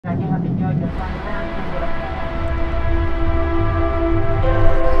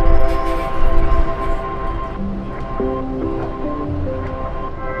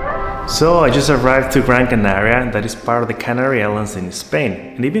So I just arrived to Gran Canaria, that is part of the Canary Islands in Spain.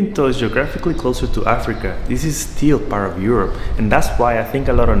 And even though it's geographically closer to Africa, this is still part of Europe. And that's why I think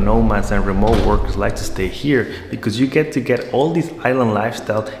a lot of nomads and remote workers like to stay here, because you get to get all this island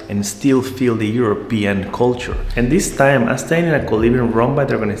lifestyle and still feel the European culture. And this time I'm staying in a co-living run by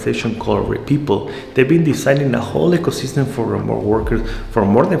the organization called People. They've been designing a whole ecosystem for remote workers for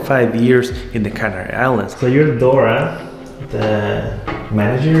more than 5 years in the Canary Islands. So you're Dora, the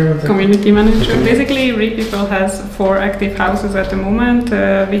manager of the community manager. Basically, People has 4 active houses at the moment.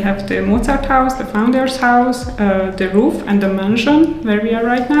 We have the Mozart house, the founder's house, the roof, and the mansion where we are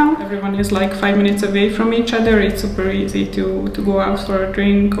right now. Everyone is like 5 minutes away from each other. It's super easy to go out for a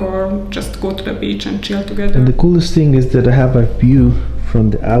drink or just go to the beach and chill together. And the coolest thing is that I have a view from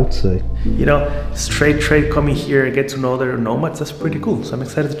the outside. You know, straight coming here, get to know other nomads, that's pretty cool. So I'm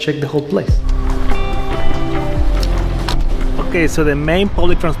excited to check the whole place. Okay, so the main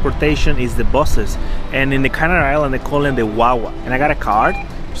public transportation is the buses, and in the Canary Island they call them the Wawa. And I got a card,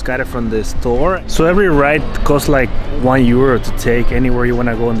 just got it from the store. So every ride costs like €1 to take anywhere you want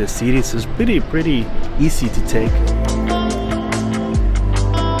to go in the city, so it's pretty easy to take.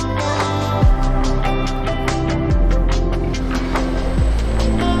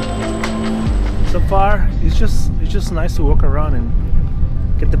 So far, it's just nice to walk around and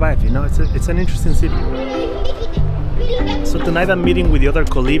get the vibe, you know, it's an interesting city. So tonight I'm meeting with the other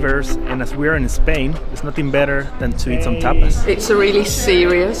co-livers, and as we are in Spain, there's nothing better than to eat some tapas. It's a really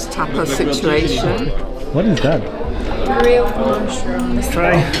serious tapas situation. What is that? Real mushrooms.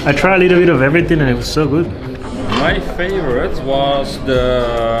 I tried a little bit of everything and it was so good. My favorite was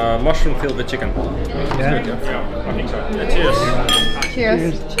the mushroom filled with chicken. Yeah? I think so. Yeah, cheers.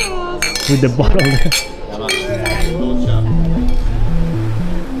 Cheers. Cheers. With the bottle there.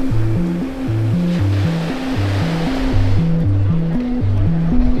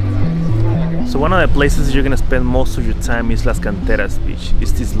 So one of the places you're gonna spend most of your time is Las Canteras Beach.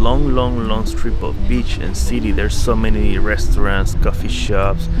 It's this long strip of beach and city. There's so many restaurants, coffee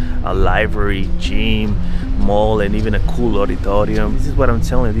shops, a library, gym, mall, and even a cool auditorium. This is what I'm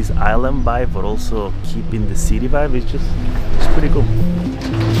telling you, this island vibe, but also keeping the city vibe. It's pretty cool.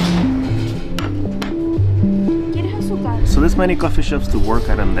 So there's many coffee shops to work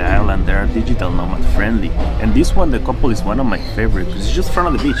at on the island. They are digital nomad friendly, and this one, the couple, is one of my favorites because it's just in front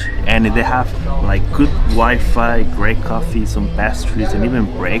of the beach, and they have like good Wi-Fi, great coffee, some pastries, and even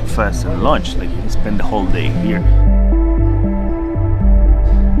breakfast and lunch. Like you can spend the whole day here.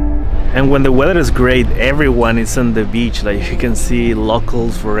 And when the weather is great, everyone is on the beach. Like you can see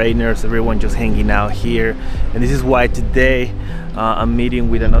locals, foreigners, everyone just hanging out here. And this is why today I'm meeting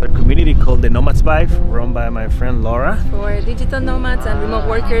with another community called the Nomads Vibe, run by my friend Laura. For digital nomads and remote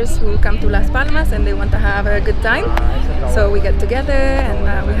workers who come to Las Palmas and they want to have a good time. So we get together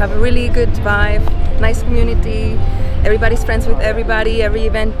and we have a really good vibe, nice community. Everybody's friends with everybody. Every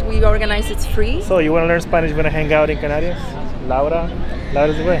event we organize, it's free. So you want to learn Spanish, you want to hang out in Canarias?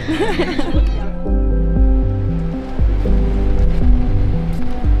 Laura's the way.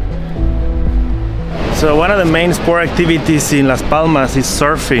 So one of the main sport activities in Las Palmas is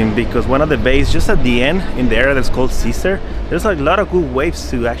surfing, because one of the bays just at the end in the area that's called Caesar, there's like a lot of good waves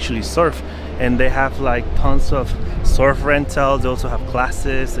to actually surf, and they have like tons of surf rentals. They also have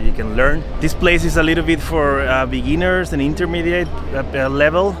classes so you can learn. This place is a little bit for beginners and intermediate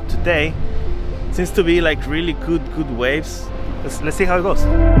level. Today seems to be like really good waves. Let's see how it goes.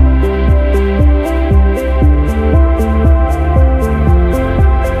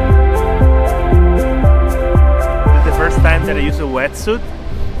 First time that I use a wetsuit.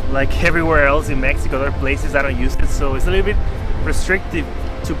 Like everywhere else in Mexico, other places I don't use it, so it's a little bit restrictive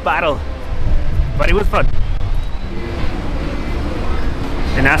to paddle, but it was fun.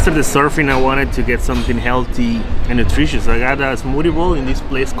 And after the surfing, I wanted to get something healthy and nutritious. So I got a smoothie bowl in this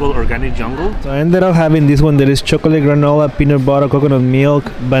place called Organic Jungle. So I ended up having this one that is chocolate granola, peanut butter, coconut milk,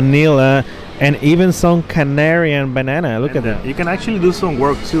 vanilla, and even some canary and banana. Look at that. You can actually do some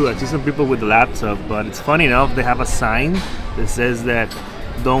work too. I see some people with the laptop, but it's funny enough, they have a sign that says that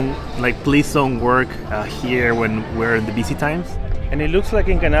please don't work here when we're in the busy times. And it looks like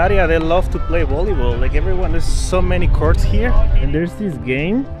in Canaria they love to play volleyball. Like everyone, there's so many courts here. And there's this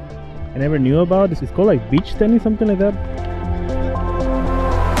game I never knew about. This is called like beach tennis, something like that.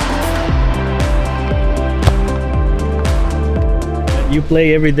 You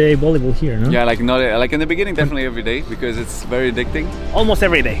play everyday volleyball here, no? Yeah, like in the beginning, definitely every day, because it's very addicting. Almost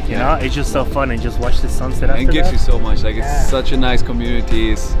every day, you know? It's just so fun, and just watch the sunset after that. It gives you so much. Like it's such a nice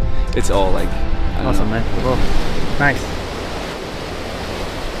community. it's all like awesome, man. Cool. Nice.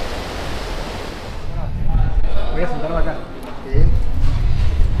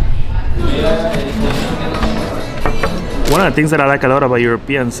 One of the things that I like a lot about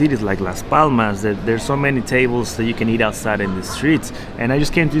European cities like Las Palmas, that there's so many tables that you can eat outside in the streets. And I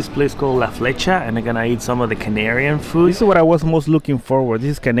just came to this place called La Flecha, and I'm gonna eat some of the Canarian food. This is what I was most looking forward.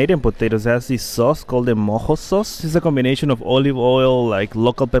 This is Canadian potatoes. It has this sauce called the mojo sauce. This is a combination of olive oil, like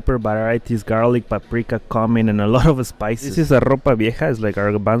local pepper varieties, garlic, paprika, cumin, and a lot of spices. This is a ropa vieja. It's like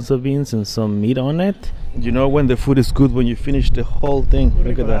garbanzo beans and some meat on it. You know when the food is good when you finish the whole thing.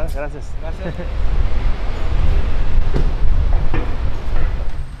 Look at that. Gracias.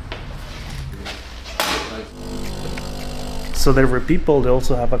 So there were people. They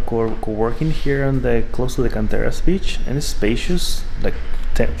also have a co-working here on the close to the Canteras Beach, and it's spacious, like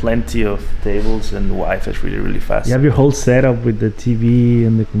plenty of tables, and Wi-Fi is really fast. You have your whole setup with the TV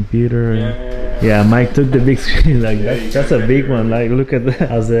and the computer. Yeah, Mike took the big screen. Like that's a big one. Like look at that.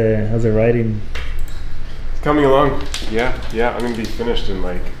 How's the writing? It's coming along. Yeah. I'm gonna be finished in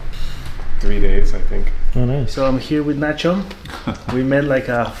like 3 days, I think. Oh, nice. So I'm here with Nacho. We met like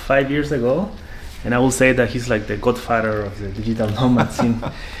 5 years ago. And I will say that he's like the godfather of the digital nomad scene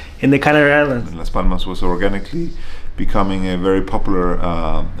in the Canary Islands. Las Palmas was organically becoming a very popular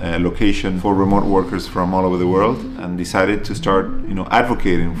location for remote workers from all over the world, and decided to start,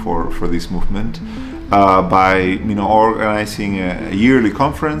 advocating for this movement by, organizing a yearly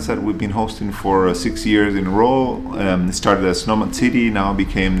conference that we've been hosting for 6 years in a row. It started as Nomad City, now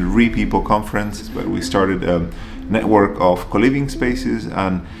became the Re-People Conference, but we started a network of co-living spaces.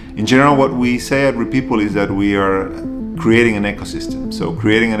 And in general, what we say at Re-People is that we are creating an ecosystem. So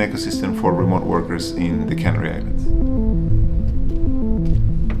creating an ecosystem for remote workers in the Canary Islands.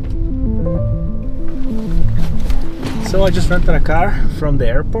 So I just rented a car from the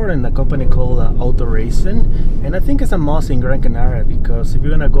airport in a company called Auto Racing, and I think it's a must in Gran Canaria, because if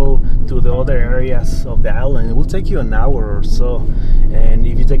you're gonna go to the other areas of the island, it will take you an hour or so, and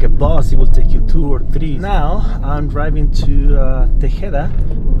if you take a bus, it will take you 2 or 3. Now I'm driving to Tejeda,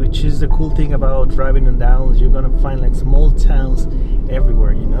 which is the cool thing about driving on the islands. You're gonna find like small towns everywhere,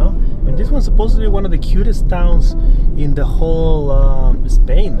 and this one's supposedly one of the cutest towns in the whole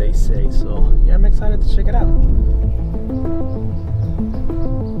Spain, they say. So yeah, I'm excited to check it out.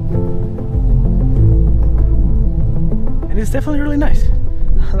 And it's definitely really nice.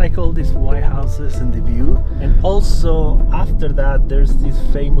 I like all these white houses and the view. And also after that, there's this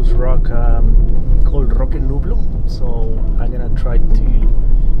famous rock called Roque Nublo. So I'm gonna try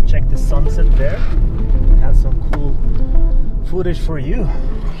to check the sunset there. It has some cool footage for you.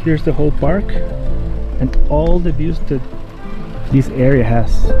 Here's the whole park and all the views that this area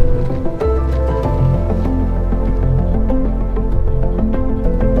has.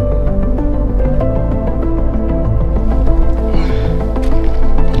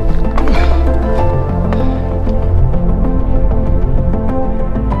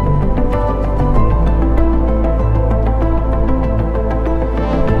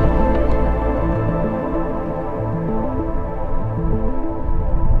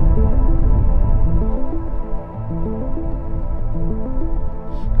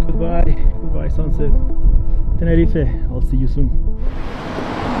 Goodbye sunset. Tenerife, I'll see you soon.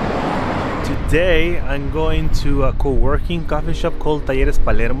 Today I'm going to a co-working coffee shop called Talleres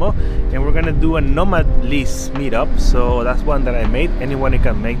Palermo, and we're gonna do a Nomadlist meetup. So that's one that I made. Anyone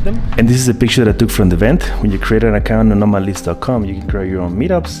can make them. And this is a picture that I took from the event. When you create an account on nomadlist.com, you can create your own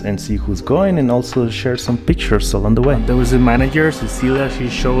meetups and see who's going, and also share some pictures along the way. There was a manager, Cecilia. She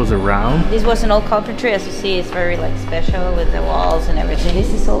showed us around. This was an old culture tree, as you see. It's very special with the walls and everything.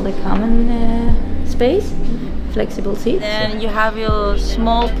 This is all the common space, flexible seats. Then you have your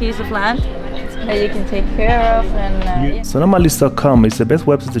small piece of land that you can take care of. And So Nomadlist.com is the best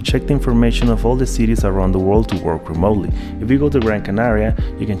website to check the information of all the cities around the world to work remotely. If you go to Gran Canaria,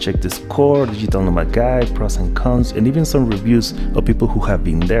 you can check the score, digital nomad guide, pros and cons, and even some reviews of people who have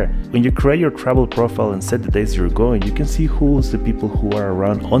been there. When you create your travel profile and set the days you're going, you can see who's the people who are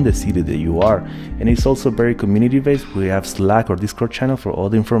around on the city that you are. And it's also very community based. We have Slack or Discord channel for all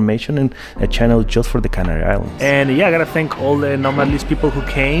the information, and a channel just for the Canary Islands. And yeah, I gotta thank all the Nomadlist people who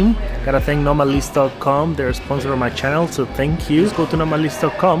came. Gotta thank Nomadlist.com, they're a sponsor of my channel, so thank you. Just go to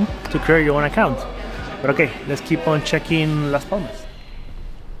Nomadlist.com to create your own account. But okay, let's keep on checking Las Palmas.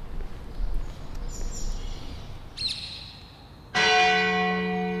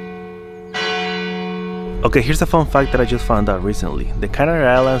 Okay, here's a fun fact that I just found out recently. The Canary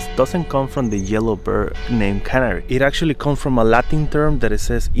Islands doesn't come from the yellow bird named canary. It actually comes from a Latin term that it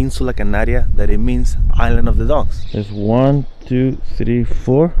says Insula Canaria, that it means island of the dogs. There's 1, 2, 3,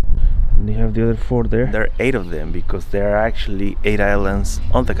 4. And you have the other 4 there. There are 8 of them because there are actually 8 islands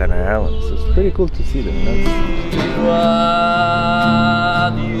on the Canary Islands. So it's pretty cool to see them.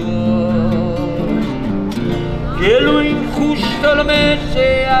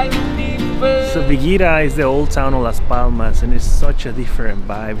 So Vegueta is the old town of Las Palmas, and it's such a different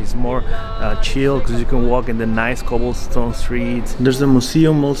vibe. It's more chill because you can walk in the nice cobblestone streets. There's a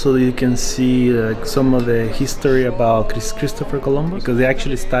museum also that you can see some of the history about Christopher Columbus, because they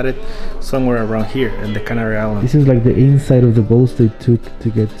actually started somewhere around here in the Canary Islands. This is like the inside of the boats they took to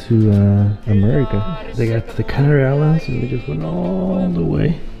get to America. They got to the Canary Islands and they just went all the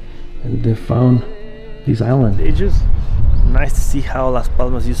way and they found this island. It's just nice to see how Las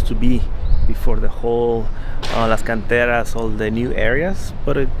Palmas used to be before the whole Las Canteras, all the new areas,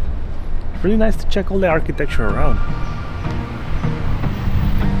 but it's really nice to check all the architecture around.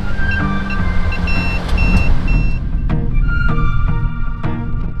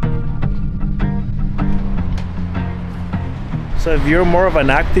 So if you're more of an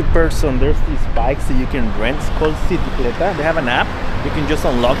active person, there's these bikes that you can rent. It's called Bicicleta. They have an app. You can just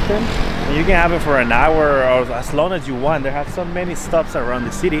unlock them and you can have it for an hour or as long as you want. They have so many stops around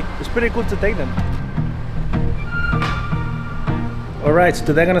the city. It's pretty cool to take them. Alright, so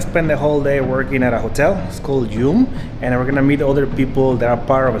today I'm gonna spend the whole day working at a hotel. It's called Yum, and we're gonna meet other people that are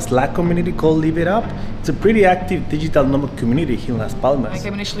part of a Slack community called Live It Up. It's a pretty active digital nomad community here in Las Palmas. I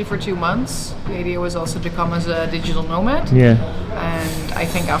came initially for 2 months. The idea was also to come as a digital nomad. Yeah. And I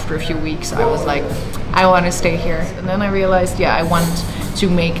think after a few weeks I was like, I want to stay here. And then I realized, yeah, I want to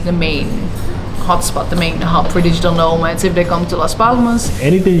make the main hotspot, the main hub for digital nomads if they come to Las Palmas.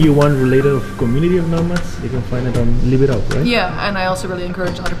 Anything you want related to community of nomads, you can find it on Live It Up, right? Yeah, and I also really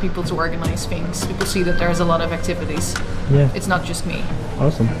encourage other people to organize things. People see that there's a lot of activities. Yeah. It's not just me.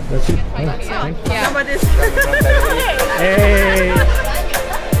 Awesome. That's it. That's it. Thanks. Yeah. Hey!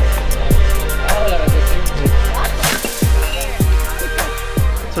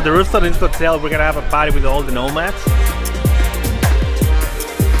 So the rooftop in this hotel, we're gonna have a party with all the nomads.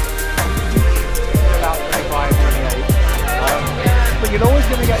 But you're always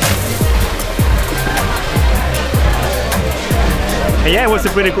gonna get. And yeah, it was a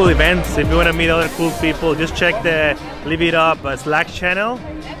pretty cool event. So if you want to meet other cool people, just check the Live It Up Slack channel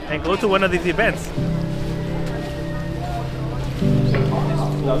and go to one of these events.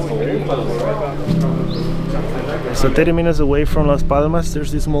 So 30 minutes away from Las Palmas,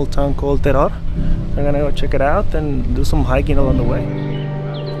 there's this small town called Teror. I'm gonna go check it out and do some hiking along the way.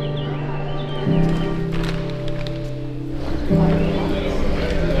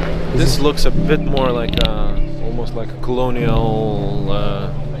 This looks a bit more like almost like a colonial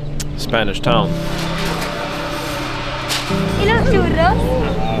Spanish town. ¿Y los churros?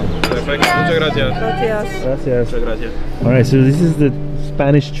 Perfecto, muchas gracias. Gracias. Muchas gracias. Alright, so this is the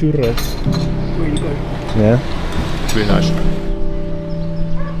Spanish churros. Really good. Yeah. It's really nice.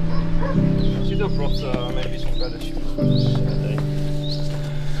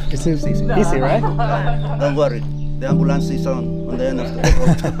 It's easy, right? Don't worry, the ambulance is on the end of the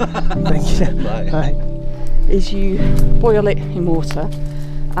road. Thank you. Bye. Is you boil it in water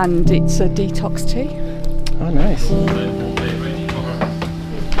and it's a detox tea. Oh, nice.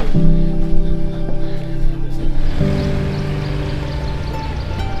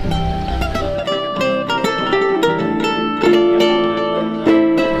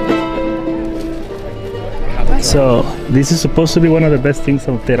 So this is supposed to be one of the best things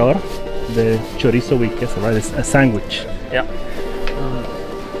of Teror, the chorizo with queso, right? It's a sandwich. Yeah.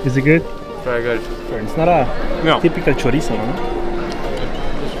 Is it good? Very good. It's not a typical chorizo, no?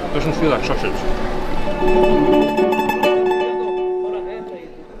 It doesn't feel like sausage.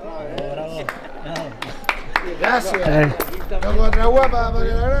 Hey.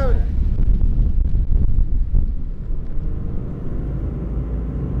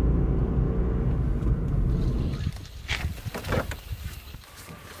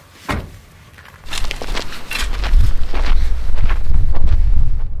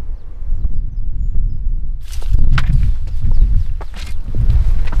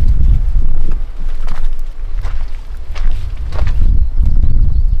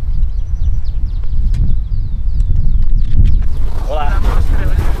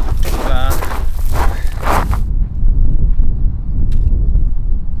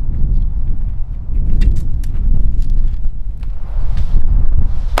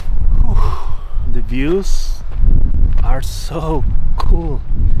 Views are so cool,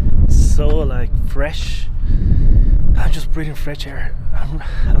 so like fresh. I'm just breathing fresh air.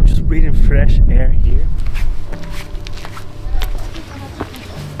 I'm just breathing fresh air here.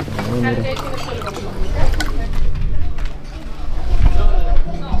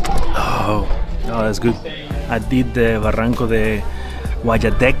 Oh, Oh, that's good. I did the Barranco de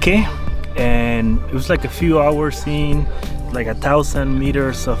Agaete, and it was like a few hours in, like 1,000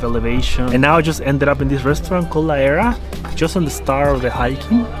 meters of elevation. And now I just ended up in this restaurant called La Era, just on the start of the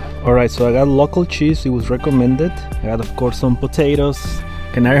hiking. Alright, so I got local cheese, it was recommended. I got, of course, some potatoes,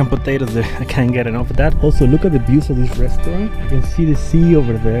 Canarian potatoes. I can't get enough of that. Also, look at the views of this restaurant. You can see the sea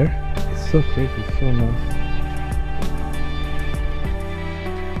over there. It's so crazy, it's so nice.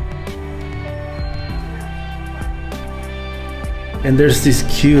 And there's this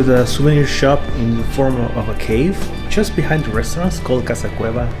cute souvenir shop in the form of a cave just behind the restaurant. It's called Casa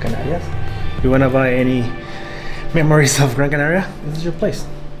Cueva Canarias. If you want to buy any memories of Gran Canaria, this is your place.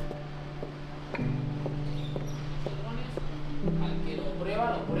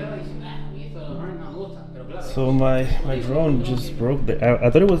 So my drone just broke.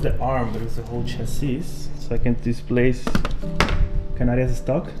 I thought it was the arm, but it's the whole chassis. So I can displace Canarias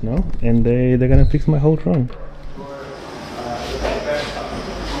stock, no? And they're gonna fix my whole drone.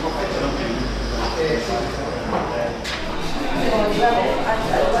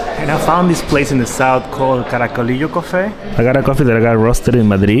 And I found this place in the south called Caracolillo Cafe. I got a coffee that I got roasted in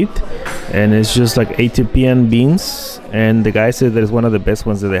Madrid, and it's just like Ethiopian beans, and the guy said that it's one of the best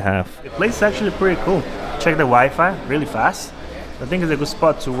ones that they have. The place is actually pretty cool. Check the Wi-Fi, really fast. I think it's a good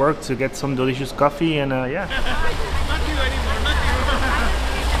spot to work to get some delicious coffee, and yeah.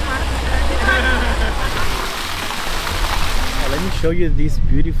 Let me show you this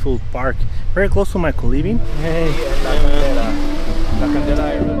beautiful park, very close to my co-living. Hey. La Cantera.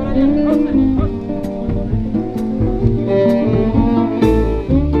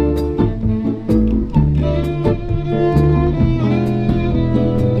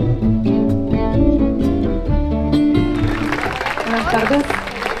 Buenas tardes.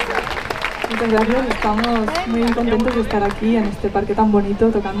 Muchas gracias. Estamos muy contentos de estar aquí en este parque tan bonito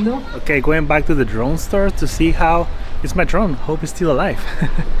tocando. Okay, going back to the drone store to see how it's my drone. Hope it's still alive.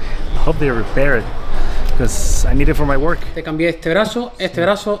 I hope they repair it because I need it for my work. Te cambié este brazo y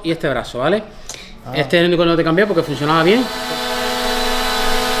este brazo, ¿vale? Este es el único que no te cambié porque funcionaba bien.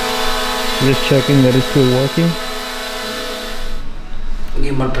 Just checking that it's still working.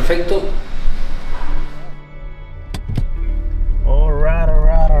 Gimbal perfecto.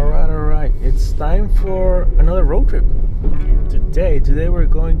 Alright. It's time for another road trip. Today we're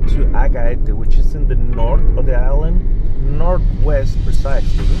going to Agaete, which is in the north of the island, northwest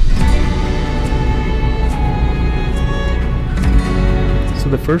precisely. So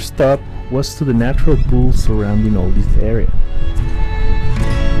the first stop was to the natural pools surrounding all this area.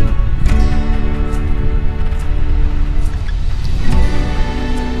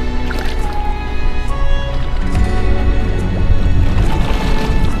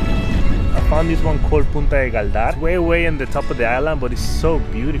 This one called Punta de Galdar, way in the top of the island, but it's so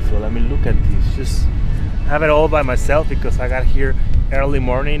beautiful. I mean, look at this. Just have it all by myself because I got here early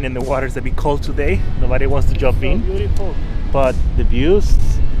morning and the water's a bit cold today. Nobody wants to jump in. Beautiful. But the views,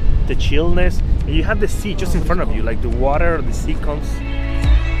 the chillness, and you have the sea just in front of you, like the water or the sea comes.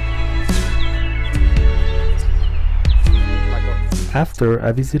 After,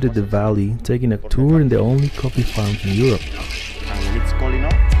 I visited the valley, taking a tour in the only coffee farm in Europe. And when it's cold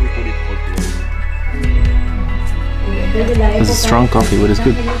enough, we put it cold together. This is strong coffee, but it's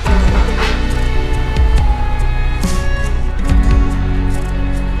good.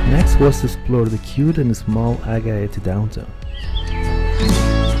 Next was to explore the cute and small Agaete downtown.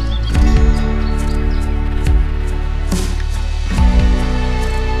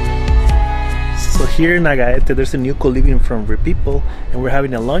 So here in Agaete, there's a new co-living from People, and we're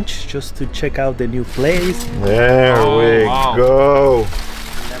having a lunch just to check out the new place. There we go.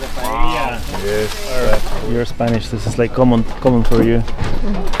 Wow. Yes. You're Spanish. This is like common for you.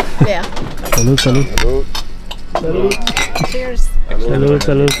 Yeah. Salud, salud. Salud. Salud. Cheers. Salud,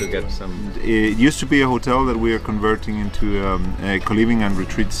 salud. To get some. It used to be a hotel that we are converting into a co-living and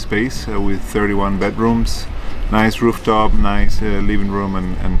retreat space with 31 bedrooms, nice rooftop, nice living room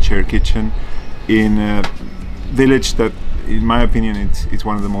and shared kitchen in a village that, in my opinion, it's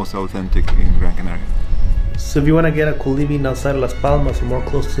one of the most authentic in Gran Canaria. So if you want to get a co-living outside of Las Palmas or more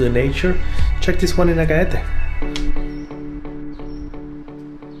close to the nature, check this one in Agaete.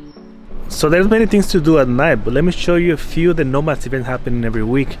 So there's many things to do at night, but let me show you a few of the Nomads events happening every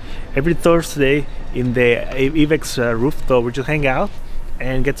week. Every Thursday in the Ivex rooftop, we just hang out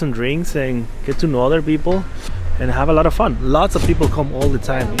and get some drinks and get to know other people and have a lot of fun. Lots of people come all the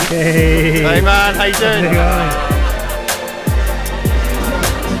time. Hey! Hey man, how you doing?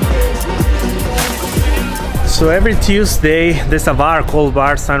 So every Tuesday there's a bar called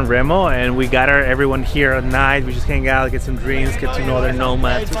Bar San Remo, and we gather everyone here at night. We just hang out, get some drinks, get to know other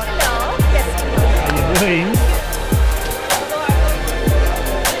nomads. Hello. Yes. doing?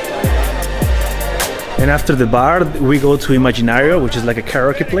 And after the bar, we go to Imaginario, which is like a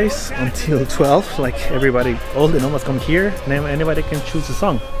karaoke place until 12. Like everybody, all the nomads come here, and anybody can choose a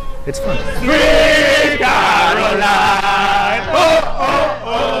song. It's fun. Sweet Caroline, oh, oh,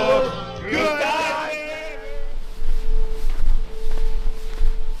 oh, good night.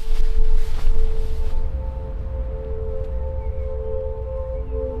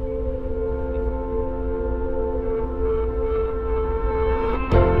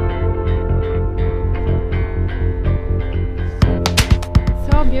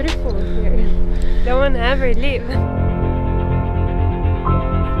 So beautiful here. Don't want to ever leave.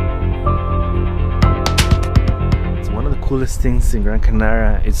 Coolest things in Gran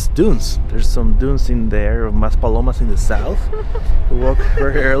Canaria is dunes. There's some dunes in the area of Palmas in the south. We woke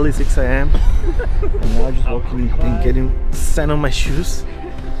very early, 6 a.m. and now just walking and getting sand on my shoes.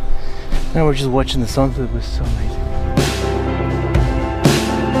 Now we're just watching the sunset. It was so amazing.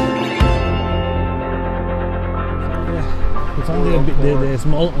 Yeah, we found the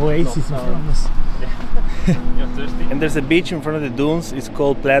small oasis in front of us. And there's a beach in front of the dunes. It's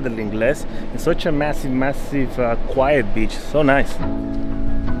called Playa del Inglés. It's such a massive, quiet beach. So nice.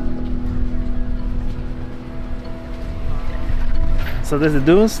 So there's the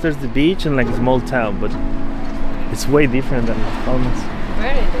dunes, there's the beach, and like a small town, but it's way different than Las Palmas.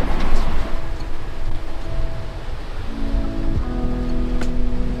 Very different.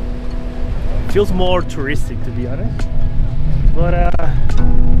 Feels more touristic, to be honest. But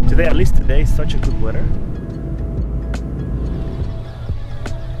today, at least today, is such a good weather.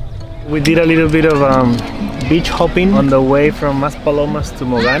 We did a little bit of beach hopping on the way from Palmas to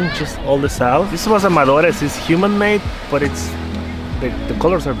Mogan, just all the south. This was Amadores. It's human-made, but it's the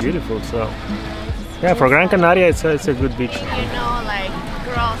colors are beautiful. So yeah, for Gran Canaria, it's a good beach. You know, like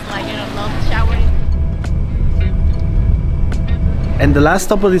girls, like love showering. And the last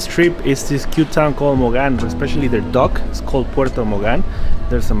stop of this trip is this cute town called Mogan, especially their dock. It's called Puerto Mogan.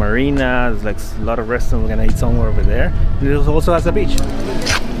 There's a marina. There's like a lot of restaurants. We're gonna eat somewhere over there, and it also has a beach.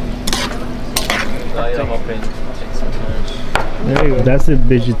 There you go. That's a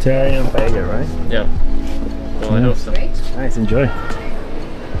vegetarian paella, right? Yeah. Well, I hope so. Nice, enjoy.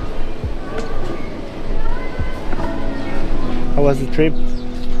 How was the trip?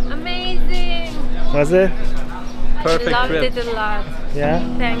 Amazing! Was it? Perfect Loved trip. it a lot. Yeah?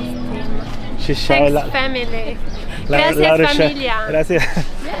 Thanks, team. Thanks, family. Gracias, familia. Gracias.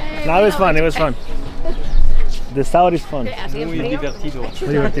 Yeah, No, it was fun, it was fun. The south is fun. Muy divertido.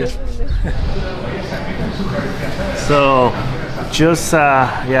 Muy divertido. So, just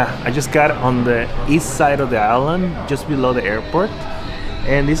yeah, I just got on the east side of the island, just below the airport,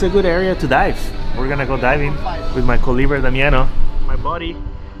 and it's a good area to dive. We're gonna go diving with my co-liver Damiano. My buddy,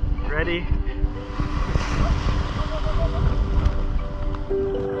 ready?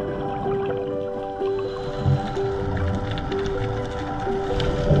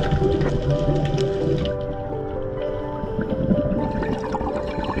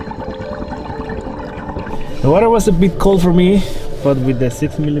 The water was a bit cold for me, but with the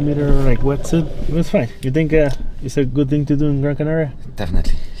 6mm like wetsuit, it was fine. You think it's a good thing to do in Gran Canaria?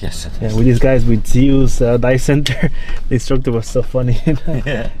 Definitely, yes. Yeah, with these guys with Zeus Dive Center, the instructor was so funny.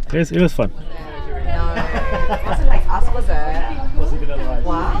 Yeah. It was fun. Wasn't like us, was it?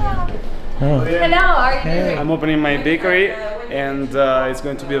 Wow. Oh. Hello, hey. I'm opening my bakery, and it's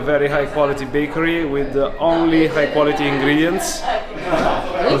going to be a very high quality bakery with only high quality ingredients.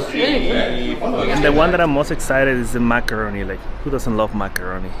 And the one that I'm most excited is the macaroni. Like, who doesn't love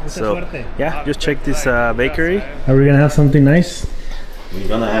macaroni? So yeah, just check this bakery. Are we gonna have something nice? We're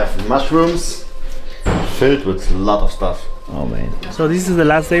gonna have mushrooms filled with a lot of stuff. Oh man. So this is the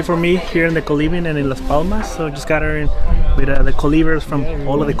last day for me here in the co-living and in Las Palmas. So just gathering with the co-livers from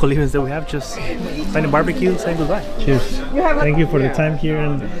all of the co-livings that we have. Just find a barbecue, saying goodbye. Cheers. Thank you for the time here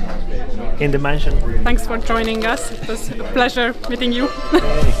in the mansion. Thanks for joining us. It was a pleasure meeting you.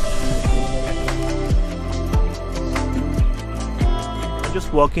 I'm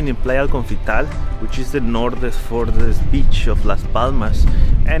just walking in Playa del Confital, which is the furthest beach of Las Palmas,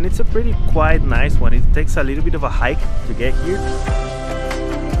 and it's a pretty quiet, nice one. It takes a little bit of a hike to get here.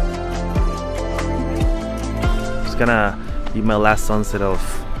 It's gonna be my last sunset of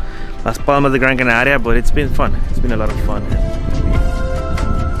Las Palmas de Gran Canaria, but it's been fun. It's been a lot of fun.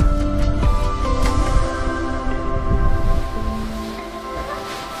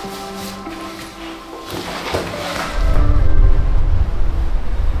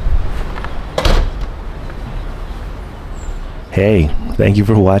 Hey, thank you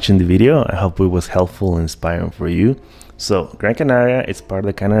for watching the video. I hope it was helpful and inspiring for you. So Gran Canaria is part of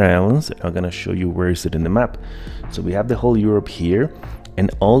the Canary Islands. I'm gonna show you where is it in the map. So we have the whole Europe here, and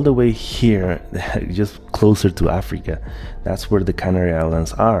all the way here, just closer to Africa, that's where the Canary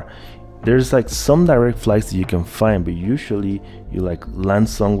Islands are. There's like some direct flights that you can find, but usually you like land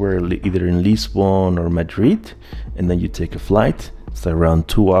somewhere either in Lisbon or Madrid, and then you take a flight. It's around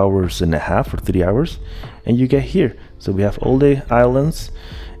 2.5 hours or 3 hours, and you get here. So we have all the islands,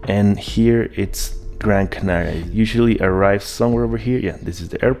 and here it's Gran Canaria. It usually arrives somewhere over here. Yeah, this is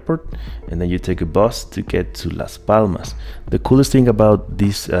the airport, and then you take a bus to get to Las Palmas. The coolest thing about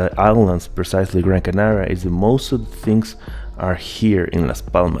these islands, precisely Gran Canaria, is that most of the things are here in Las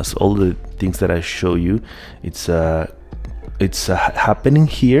Palmas. All the things that I show you, it's happening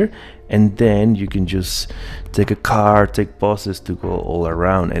here, and then you can just take a car, take buses to go all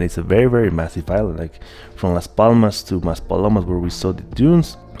around. And it's a very, very massive island. Like from Las Palmas to Maspalomas, where we saw the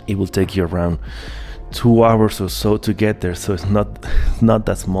dunes, it will take you around 2 hours or so to get there. So it's not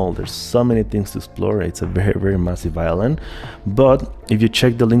that small. There's so many things to explore. It's a very, very massive island. But if you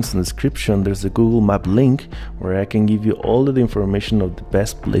check the links in the description, there's a Google Map link where I can give you all of the information of the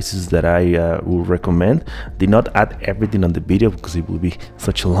best places that I will recommend. Did not add everything on the video because it will be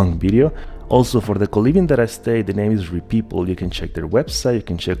such a long video. Also, for the co-living that I stay, the name is Repeople. You can check their website, you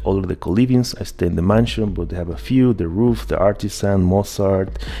can check all of the co-livings. I stay in the mansion, but they have a few, the Roof, the Artisan,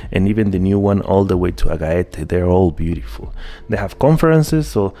 Mozart, and even the new one all the way to Agaete. They're all beautiful. They have conferences,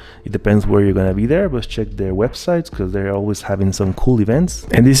 so it depends where you're gonna be there, but check their websites because they're always having some cool events.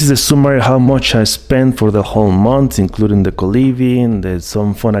 And this is a summary of how much I spent for the whole month, including the co-living, there's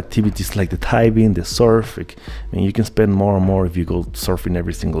some fun activities like the diving, the surf. I mean, you can spend more and more if you go surfing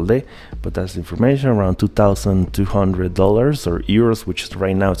every single day, but that's information around $2,200 or euros, which is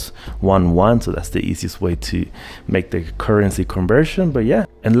right now it's 1-1, so that's the easiest way to make the currency conversion. But yeah,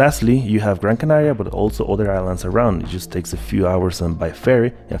 and lastly, you have Gran Canaria, but also other islands around. It just takes a few hours and by ferry.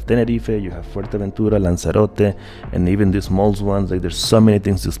 You have Tenerife, you have Fuerteventura, Lanzarote, and even the small ones. Like there's so many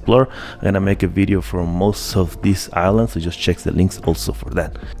things to explore. I'm gonna make a video for most of these islands, so just check the links also for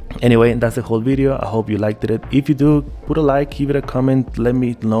that. Anyway, that's the whole video. I hope you liked it. If you do, put a like, give it a comment, let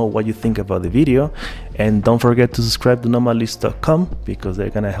me know what you think about the video, and don't forget to subscribe to nomadlist.com because they're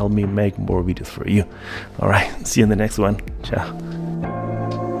gonna help me make more videos for you. All right, see you in the next one. Ciao.